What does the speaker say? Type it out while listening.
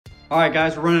All right,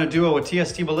 guys, we're running a duo with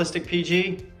TST Ballistic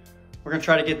PG. We're gonna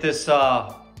try to get this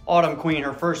Autumn Queen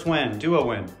her first win, duo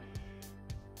win.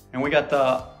 And we got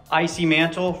the Icy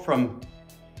Mantle from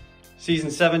Season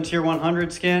 7 Tier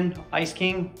 100 skin, Ice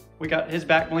King. We got his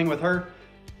back bling with her.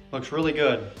 Looks really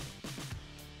good.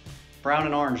 Brown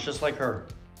and orange, just like her.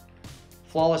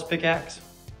 Flawless pickaxe.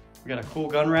 We got a cool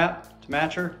gun wrap to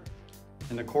match her,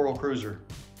 and the Coral Cruiser.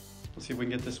 Let's see if we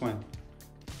can get this win.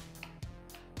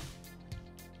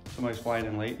 Somebody's flying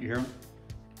in late, you hear him?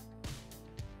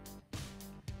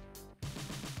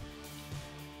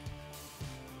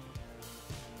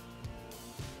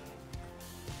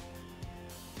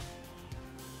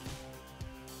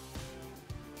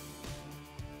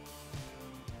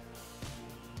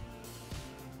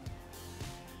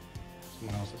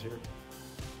 Someone else is here.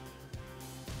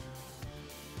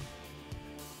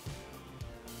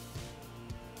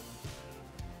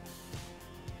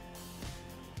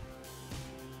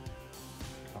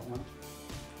 Got one.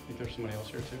 I think there's somebody else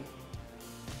here too.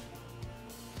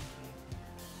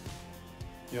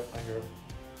 Yep, I hear him.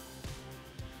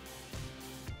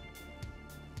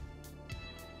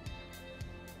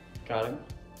 Got him.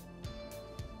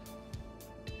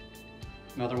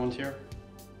 Another one's here.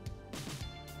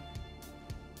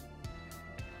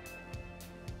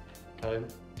 Got him.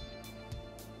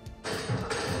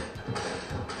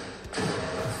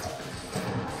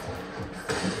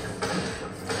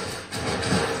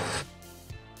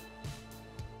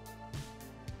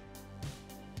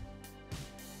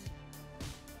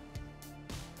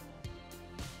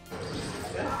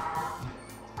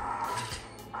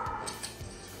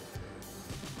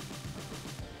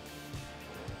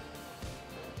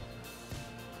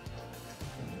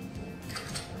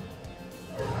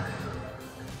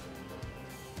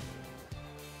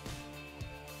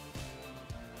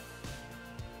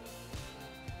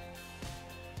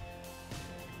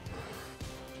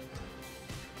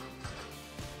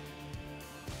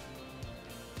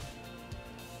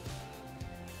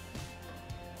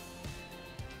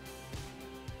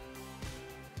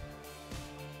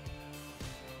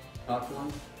 Knocked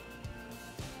one.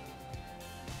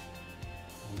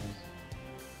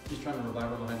 He's trying to revive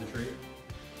her behind the tree.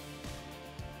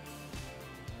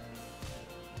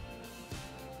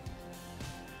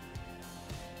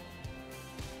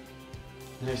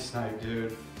 Nice snipe,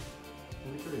 dude.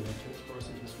 Let me throw your tips for us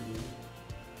in case we need.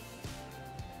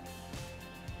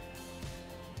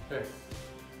 Okay.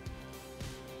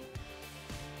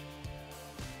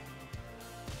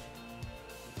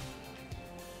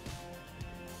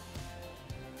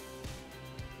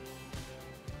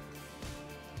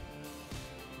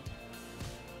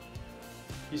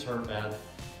 He's hurt bad.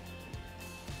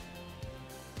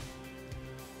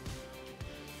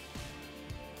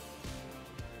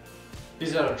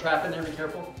 He's got a trap in there, be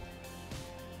careful. All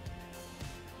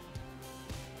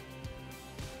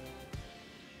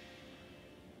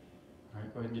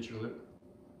right, go ahead and get your loot.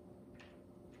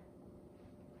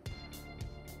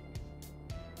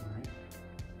 All right.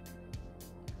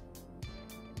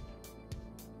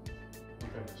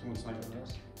 Okay, someone's sniping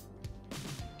us.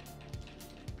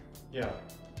 Yeah.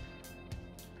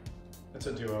 It's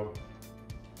a duo.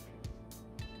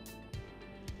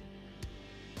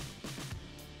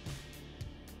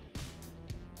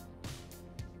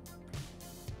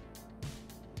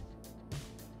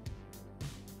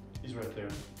 He's right there.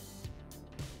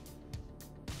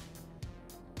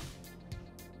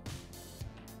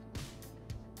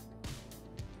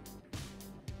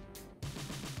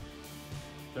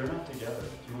 They're not together.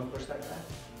 Do you want to push that guy?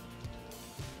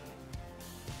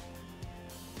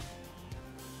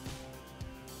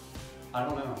 I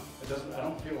don't know. It doesn't, I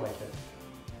don't feel like it.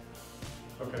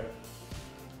 Okay.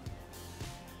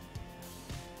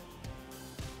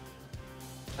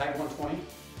 Tag 120.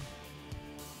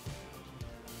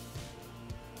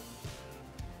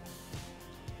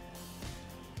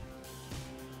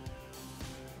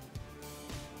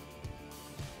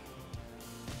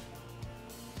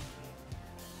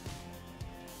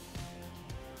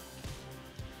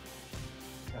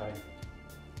 Got it.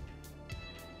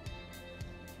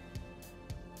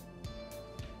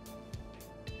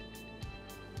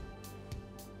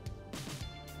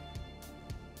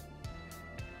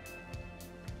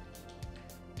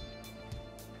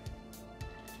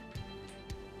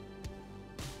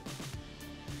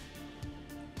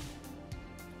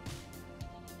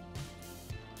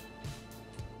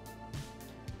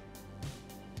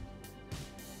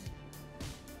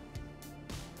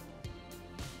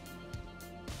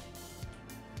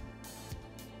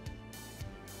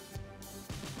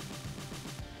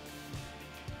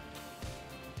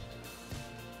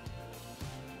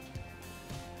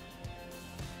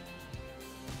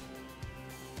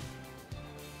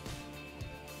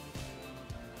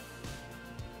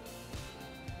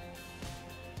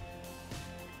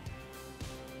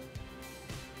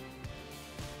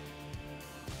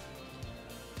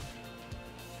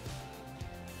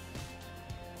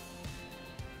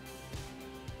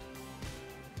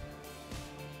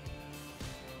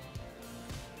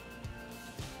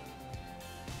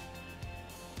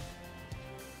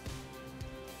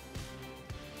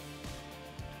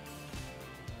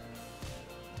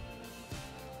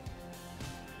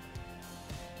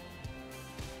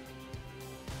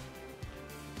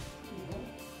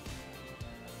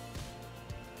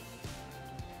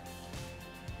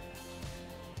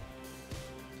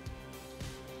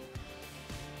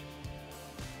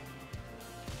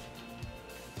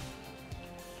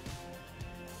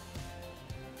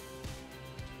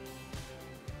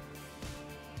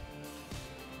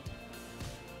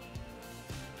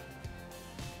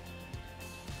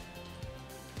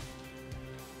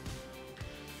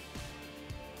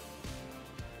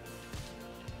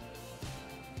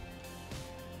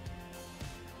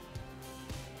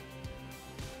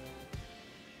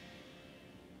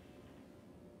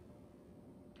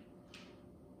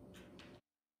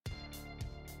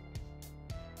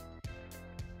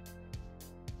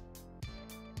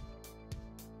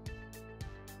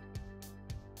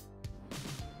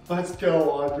 Let's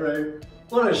go, Andre.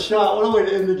 What a shot. What a way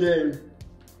to end the game.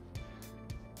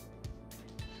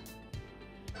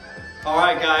 All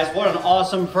right, guys, what an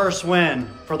awesome first win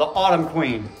for the Autumn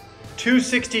Queen.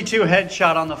 262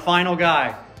 headshot on the final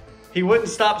guy. He wouldn't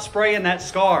stop spraying that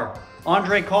scar.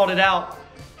 Andre called it out.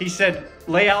 He said,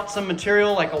 lay out some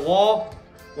material like a wall,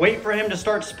 wait for him to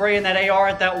start spraying that AR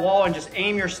at that wall and just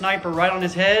aim your sniper right on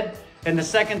his head. And the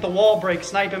second the wall breaks,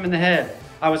 snipe him in the head.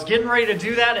 I was getting ready to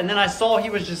do that, and then I saw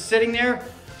he was just sitting there,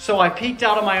 so I peeked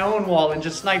out of my own wall and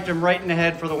just sniped him right in the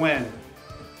head for the win.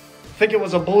 I think it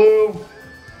was a blue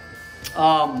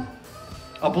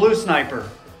sniper.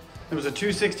 It was a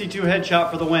 262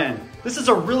 headshot for the win. This is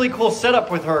a really cool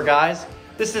setup with her, guys.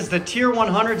 This is the Tier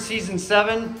 100 Season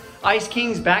 7 Ice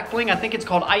King's back bling. I think it's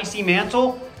called Icy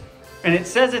Mantle. And it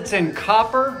says it's in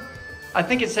copper. I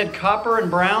think it said copper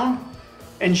and brown.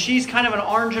 And she's kind of an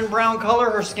orange and brown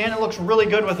color. Her skin, it looks really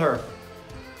good with her.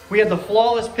 We had the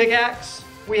flawless pickaxe.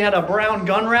 We had a brown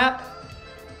gun wrap.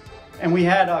 And we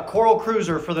had a coral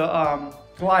cruiser for the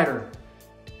glider.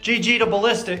 GG to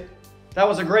Ballistic. That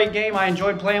was a great game. I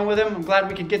enjoyed playing with him. I'm glad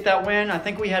we could get that win. I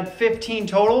think we had 15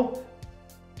 total.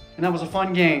 And that was a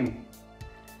fun game.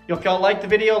 If y'all liked the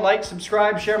video, like,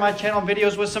 subscribe, share my channel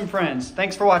videos with some friends.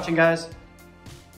 Thanks for watching, guys.